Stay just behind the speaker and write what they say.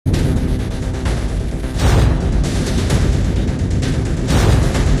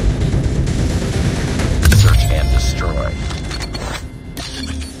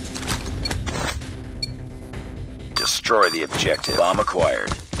Destroy the objective. Bomb acquired.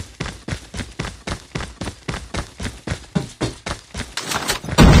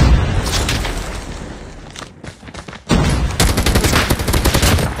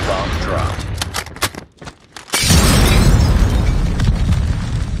 Bomb dropped.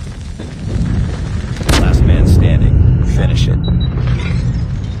 Last man standing. Finish it.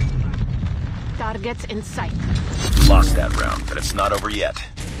 Targets in sight. Lost that round, but it's not over yet.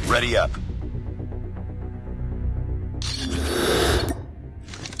 Ready up.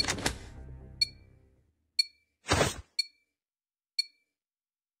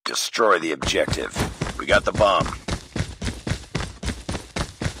 Destroy the objective. We got the bomb.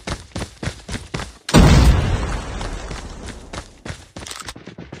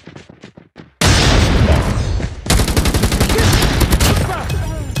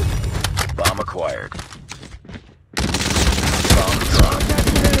 Bomb acquired. Bomb dropped.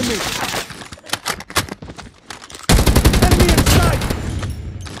 Enemy in sight!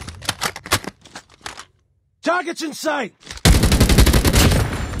 Targets in sight!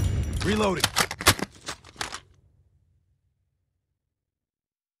 Reloading.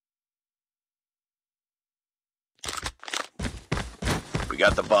 We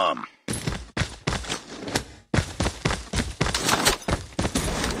got the bomb.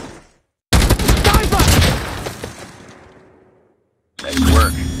 Nice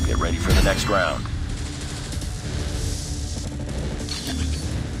work. Get ready for the next round.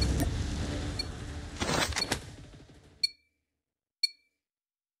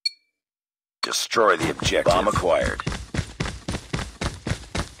 Destroy the objective. Bomb acquired.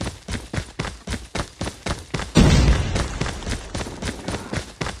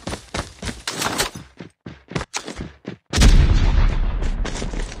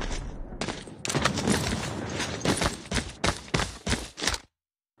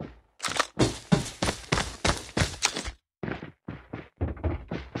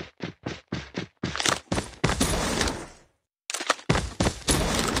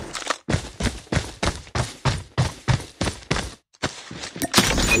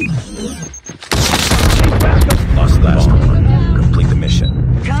 Lost last one. Complete the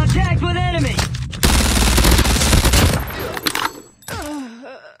mission. Contact with enemy!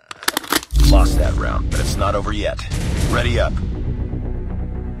 Lost that round, but it's not over yet. Ready up.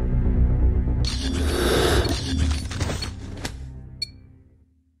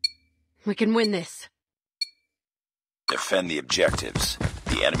 We can win this. Defend the objectives.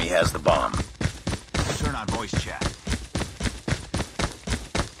 The enemy has the bomb. Turn on voice chat.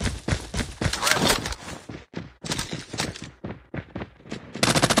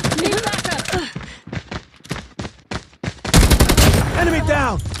 Need backup! Enemy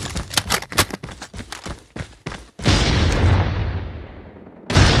down!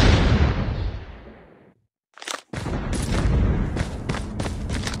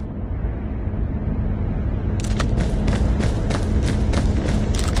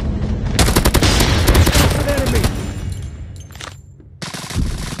 Enemy!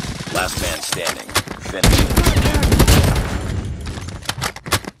 Last man standing. Finish.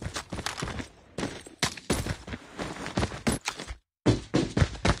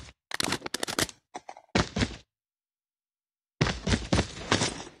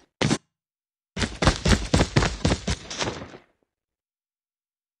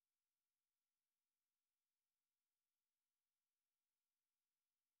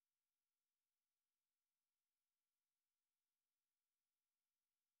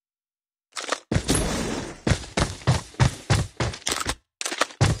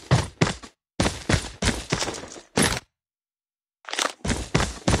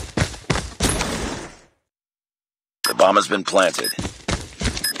 The bomb has been planted.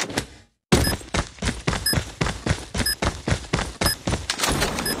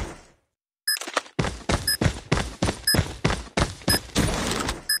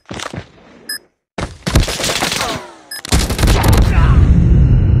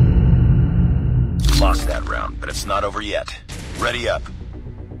 Lost that round, but it's not over yet. Ready up.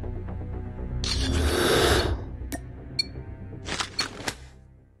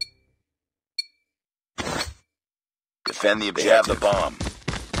 Defend the objective. They have the bomb.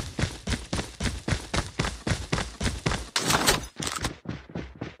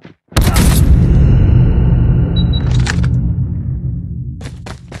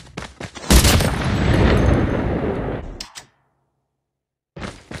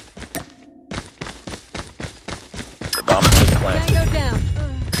 The bomb has been planted. Tango down.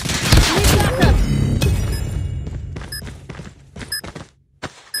 Need backup!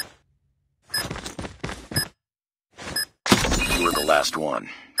 You were the last one.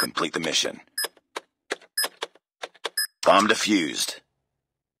 Complete the mission. Bomb defused.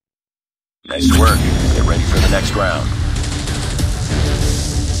 Nice work. Get ready for the next round.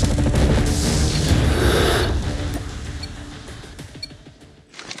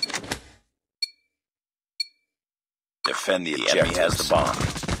 Defend the objective. Enemy has the bomb.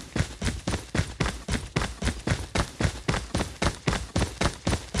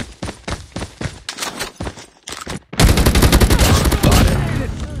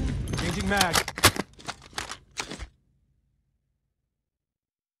 Changing mag.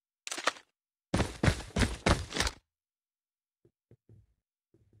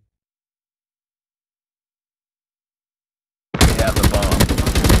 We have the bomb.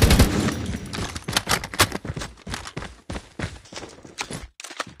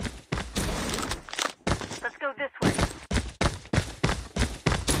 Let's go this way.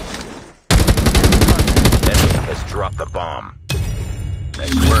 Enemy has dropped the bomb.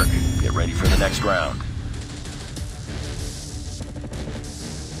 Nice work. Get ready for the next round.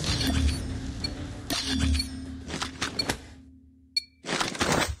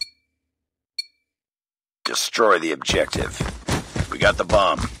 Destroy the objective. We got the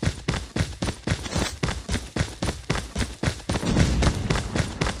bomb.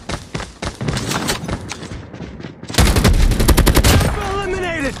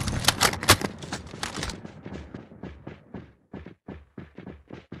 Eliminated!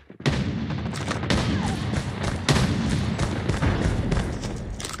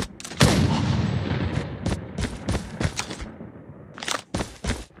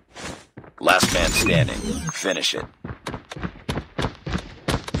 Last man standing. Finish it.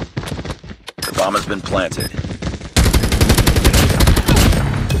 The bomb has been planted.